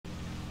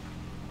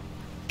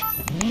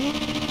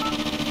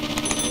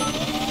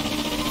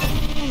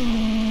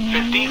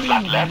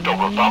Flat left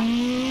over bump.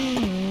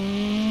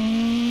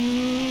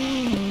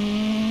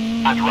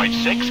 And right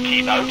 6,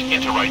 keep out,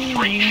 into right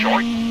 3,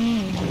 short.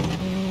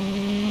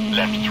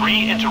 Left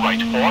 3, into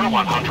right 4,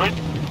 100.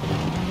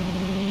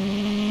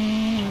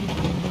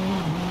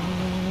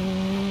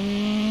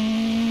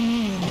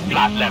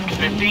 Flat left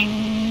 50.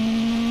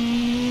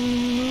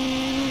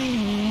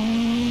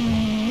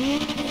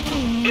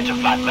 Into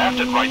flat left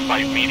at right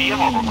 5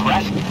 medium over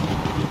crest.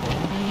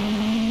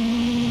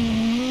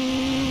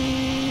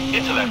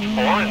 Into left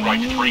 4 and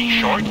right 3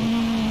 short.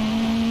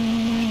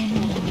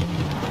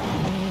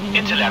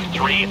 Into left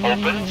 3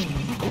 opens.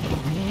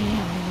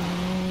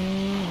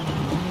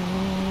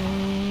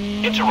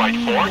 Into right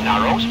 4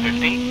 narrows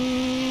 50.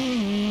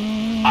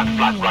 And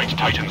flat right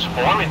tightens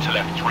 4 into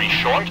left 3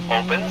 short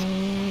opens.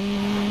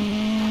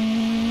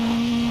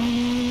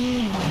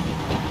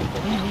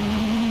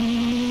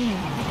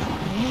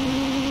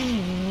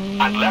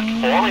 And left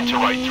 4 into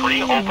right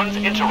 3 opens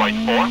into right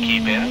 4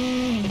 keep in.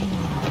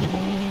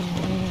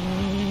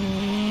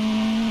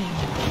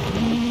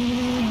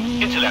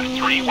 Into left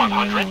 3,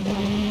 100.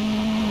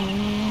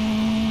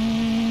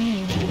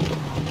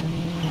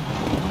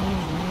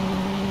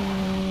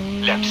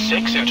 Left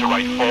 6 into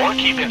right 4,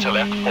 keep into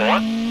left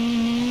 4.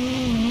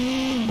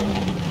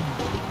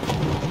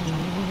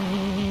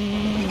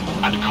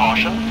 And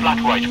caution,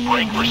 flat right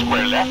brake for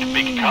square left,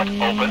 big cut,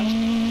 opens.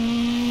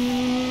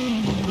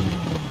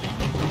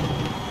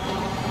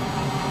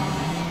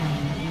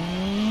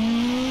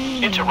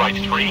 Into right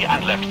 3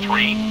 and left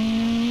 3.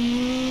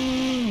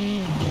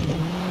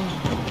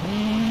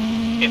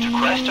 Into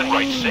crest and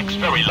right 6,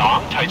 very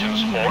long,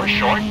 tightens 4,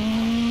 short.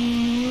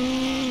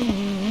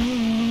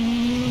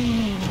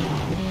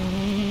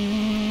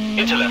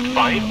 Into left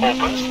 5,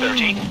 opens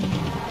 30.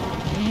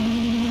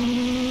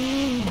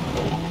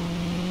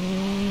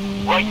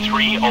 Right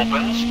 3,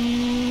 opens.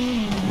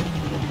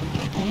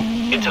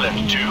 Into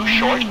left 2,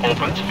 short,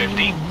 opens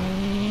 50.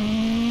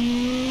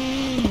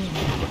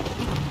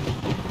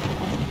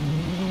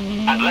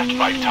 And left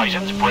 5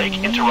 tightens,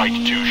 brake, into right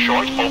 2,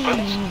 short,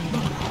 opens.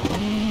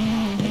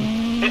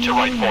 Into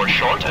right 4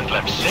 short and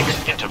left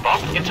 6, into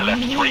bump, into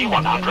left 3,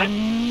 100.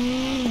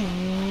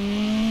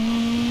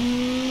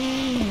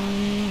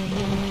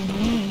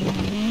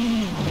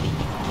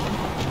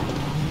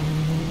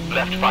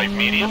 Left 5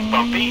 medium,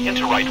 bumpy,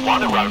 into right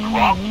 1 around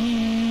rock.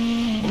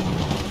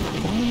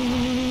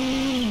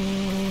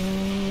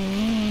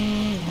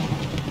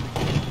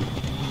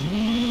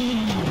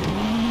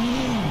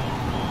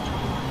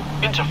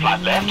 Into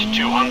flat left,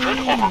 200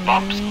 over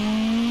bumps.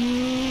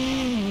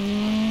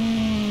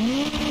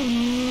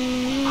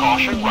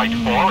 Caution, right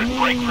 4 and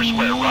brake for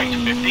square right,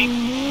 50.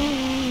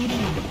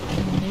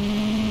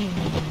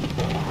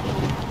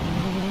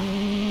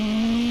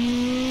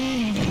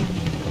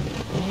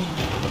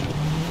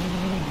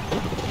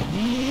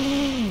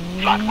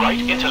 Flat right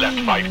into left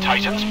 5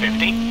 tightens,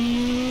 50.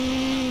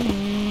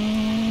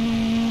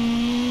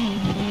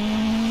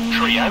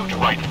 Tree out,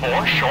 right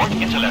 4 short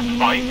into left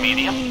 5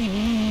 medium.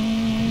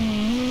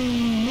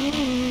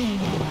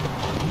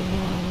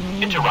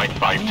 Into right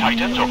 5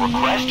 tightens over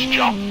crest,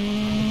 jump.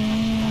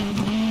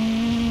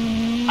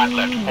 And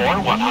left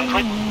 4,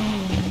 100.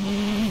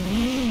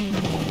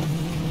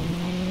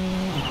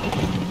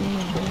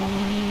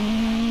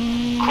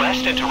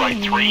 Crest into right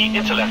 3,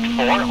 into left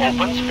 4,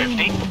 opens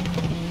 50.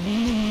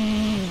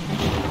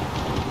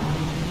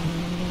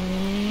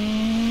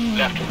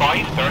 Left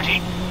 5,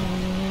 30.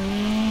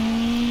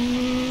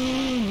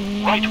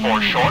 Right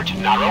 4 short,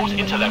 narrows,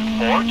 into left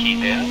 4,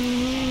 keep in.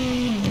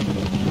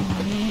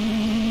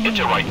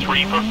 Into right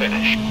 3 for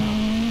finish.